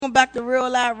Welcome back to Real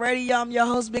Live Radio. I'm your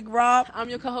host, Big Rob. I'm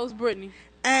your co-host, Brittany.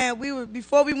 And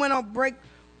before we went on break,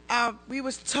 we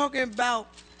was talking about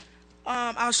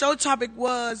our show topic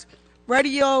was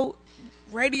radio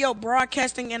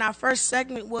broadcasting, and our first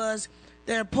segment was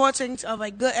the importance of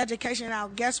a good education. Our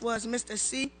guest was Mr.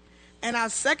 C, and our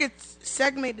second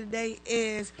segment today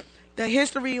is the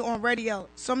history on radio.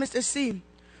 So, Mr. C,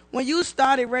 when you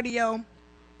started radio,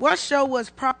 what show was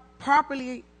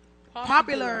popular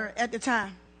at the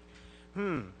time?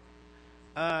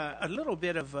 A little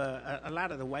bit of a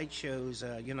lot of the white shows,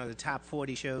 the top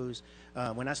 40 shows.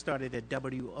 When I started at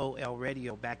WOL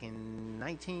Radio back in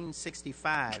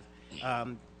 1965,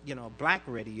 black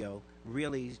radio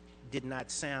really did not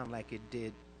sound like it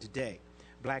did today.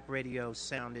 Black radio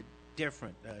sounded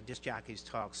different. Disc jockeys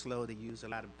talk slow. They use a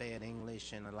lot of bad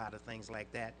English and a lot of things like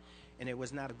that, and it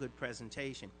was not a good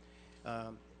presentation.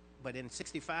 But in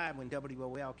 '65, when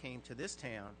WOL came to this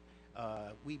town,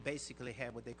 we basically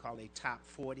had what they call a top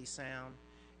 40 sound,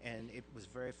 and it was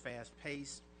very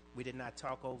fast-paced. We did not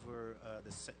talk over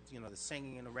the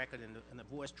singing in the record and the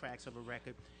voice tracks of a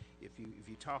record. If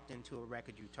you talked into a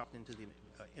record, you talked into the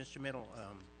instrumental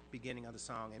beginning of the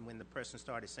song, and when the person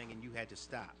started singing, you had to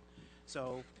stop.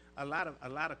 So a lot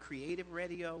of creative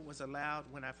radio was allowed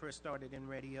when I first started in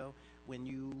radio, when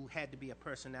you had to be a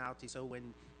personality. So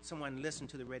when someone listened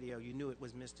to the radio, you knew it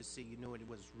was Mr. C, you knew it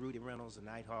was Rudy Reynolds, a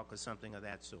Nighthawk, or something of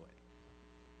that sort.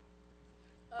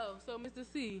 Oh, so Mr.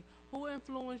 C, who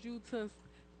influenced you to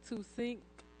seek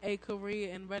a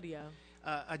career in radio?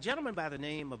 A gentleman by the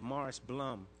name of Morris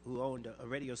Blum, who owned a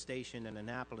radio station in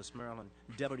Annapolis, Maryland,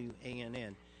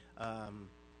 WANN.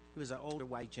 He was an older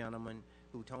white gentleman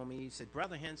who told me, he said,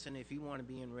 "Brother Henson, if you want to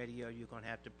be in radio, you're going to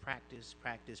have to practice,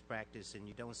 and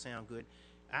you don't sound good."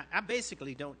 I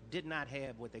basically did not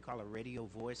have what they call a radio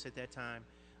voice at that time.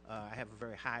 I have a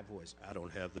very high voice. I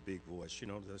don't have the big voice.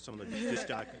 Some of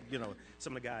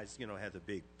the guys, have the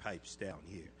big pipes down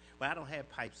here. Well, I don't have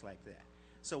pipes like that.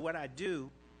 So what I do,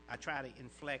 I try to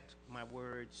inflect my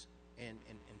words and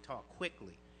talk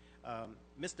quickly.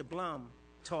 Mr. Blum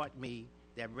taught me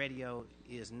that radio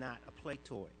is not a play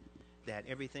toy, that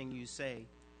everything you say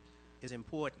is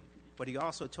important. But he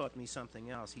also taught me something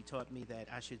else. He taught me that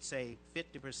I should say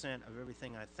 50% of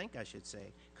everything I think I should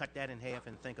say, cut that in half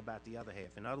and think about the other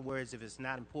half. In other words, if it's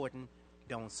not important,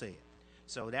 don't say it.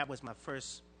 So that was my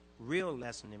first real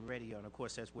lesson in radio, and of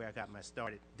course that's where I got my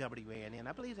start at WANN.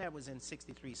 I believe that was in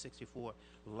 '63, '64,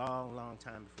 long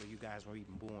time before you guys were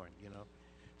even born,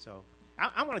 So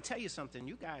I want to tell you something.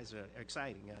 You guys are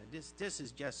exciting. This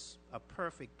is just a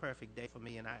perfect day for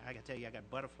me, and I can tell you I got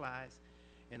butterflies,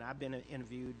 and I've been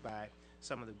interviewed by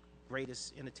some of the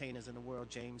greatest entertainers in the world,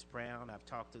 James Brown. I've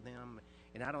talked to them,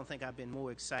 and I don't think I've been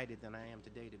more excited than I am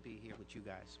today to be here with you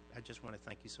guys. I just want to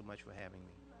thank you so much for having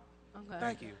me. Okay.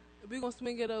 Thank you. We're going to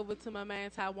swing it over to my man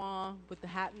Taiwan with the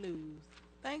hot news.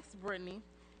 Thanks, Brittany.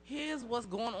 Here's what's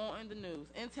going on in the news.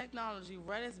 In technology,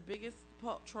 Reddit's biggest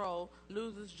troll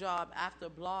loses job after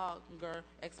blogger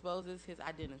exposes his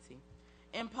identity.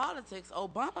 In politics,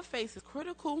 Obama faces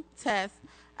critical tests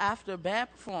after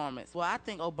bad performance. Well, I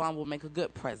think Obama will make a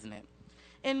good president.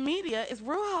 In media, is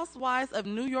Real Housewives of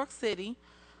New York City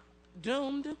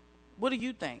doomed? What do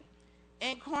you think?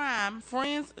 In crime,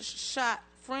 friends shot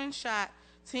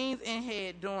teens in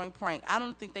head during prank. I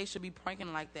don't think they should be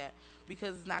pranking like that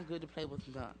because it's not good to play with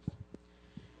guns.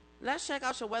 Let's check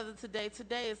out your weather today.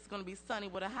 Today it's going to be sunny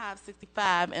with a high of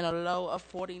 65 and a low of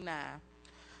 49.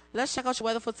 Let's check out your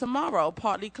weather for tomorrow.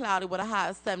 Partly cloudy with a high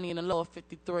of 70 and a low of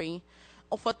 53.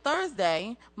 For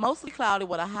Thursday, mostly cloudy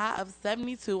with a high of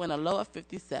 72 and a low of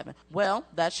 57. Well,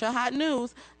 that's your hot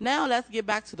news. Now let's get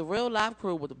back to the Real Live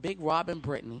crew with the Big Rob and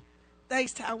Brittany.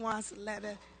 Thanks, Taiwan.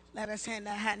 Let us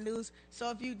handle that hot news.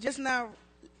 So if you just now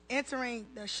entering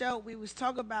the show, we was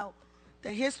talking about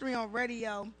the history on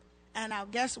radio, and our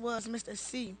guest was Mr.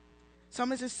 C. So,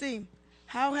 Mr. C,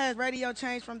 how has radio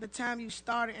changed from the time you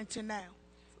started until now?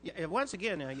 Yeah, once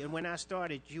again, when I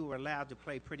started, you were allowed to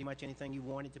play pretty much anything you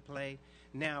wanted to play.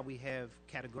 Now we have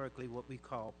categorically what we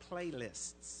call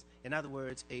playlists. In other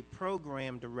words, a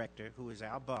program director, who is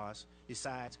our boss,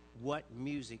 decides what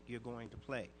music you're going to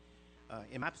play.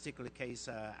 In my particular case,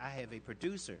 I have a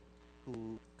producer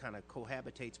who kind of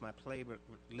cohabitates my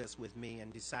playlist with me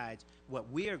and decides what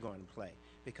we're going to play,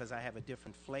 because I have a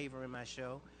different flavor in my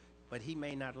show, but he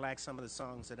may not like some of the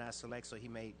songs that I select, so he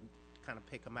may kind of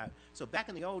pick them out. So back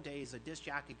in the old days, a disc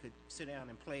jockey could sit down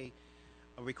and play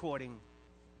a recording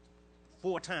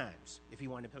 4 times if he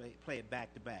wanted to play it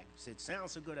back to back. He said,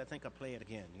 "Sounds so good, I think I'll play it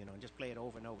again," and just play it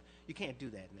over and over. You can't do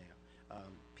that now.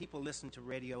 People listen to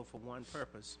radio for one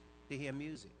purpose, to hear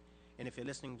music. And if you're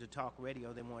listening to talk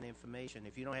radio, they want information.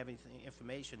 If you don't have any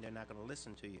information, they're not going to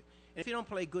listen to you. And if you don't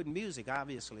play good music,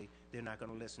 obviously, they're not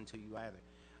going to listen to you either.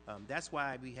 That's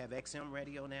why we have XM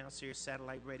radio now, Sirius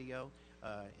Satellite Radio.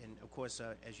 And, of course,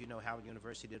 as you know, Howard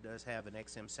University does have an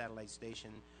XM satellite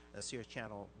station, Sirius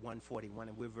Channel 141,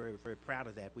 and we're very, very proud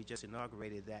of that. We just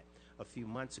inaugurated that a few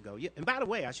months ago. Yeah, and by the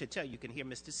way, I should tell you, you can hear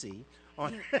Mr. C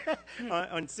on,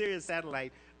 on Sirius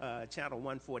Satellite Channel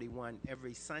 141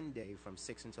 every Sunday from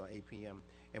 6 until 8 p.m.,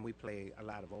 and we play a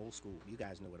lot of old school. You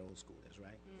guys know what old school is,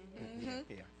 right? Mm-hmm.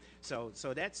 Yeah.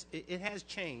 So that's it has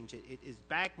changed. It is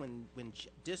back when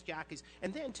disc jockeys,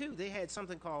 and then too they had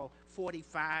something called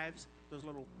 45s, those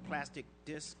little plastic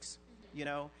discs, you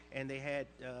know, and they had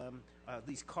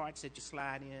these carts that you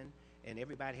slide in, and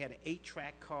everybody had an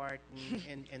 8-track cart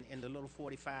and the little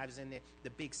 45s in there, the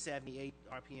big 78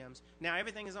 RPMs. Now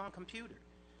everything is on computer.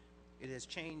 It has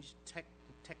changed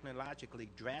technologically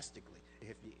drastically,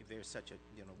 if there's such a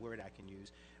word I can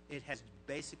use. It has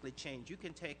basically changed. You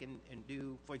can take and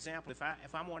do, for example, if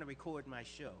I want to record my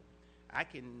show, I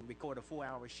can record a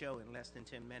 4-hour show in less than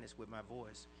 10 minutes with my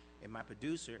voice, and my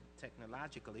producer,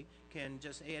 technologically, can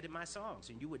just edit my songs,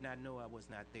 and you would not know I was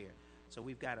not there. So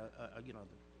we've got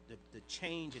the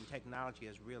change in technology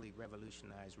has really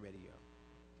revolutionized radio.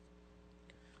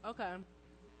 Okay.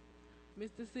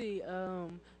 Mr. C,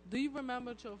 do you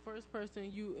remember your first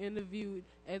person you interviewed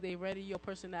as a radio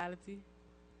personality?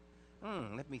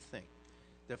 Let me think.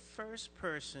 The first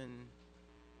person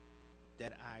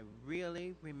that I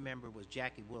really remember was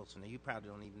Jackie Wilson. Now, you probably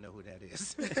don't even know who that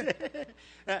is.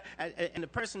 And the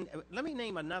person, let me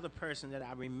name another person that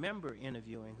I remember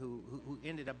interviewing who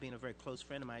ended up being a very close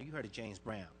friend of mine. You heard of James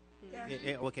Brown.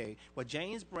 Yeah. Okay. Well,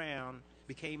 James Brown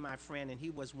became my friend, and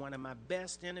he was one of my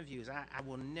best interviews. I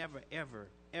will never, ever,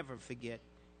 ever forget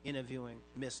interviewing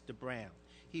Mr. Brown.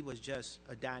 He was just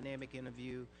a dynamic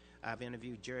interview. I've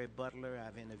interviewed Jerry Butler.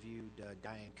 I've interviewed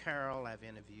Diane Carroll. I've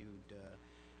interviewed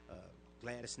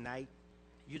Gladys Knight.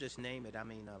 You just name it. I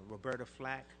mean, Roberta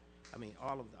Flack. I mean,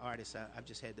 all of the artists I've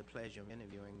just had the pleasure of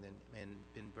interviewing and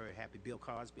been very happy. Bill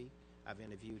Cosby, I've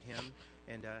interviewed him.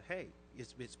 And, hey,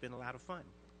 it's been a lot of fun.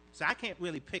 So I can't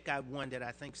really pick out one that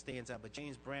I think stands out, but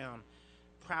James Brown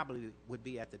probably would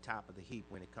be at the top of the heap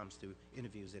when it comes to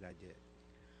interviews that I did.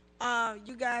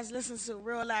 You guys listen to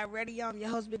Real Live Radio. I'm your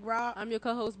host, Big Rob. I'm your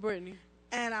co-host, Brittany.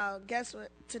 And guess what?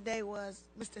 Today was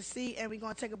Mr. C, and we're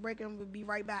going to take a break, and we'll be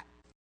right back.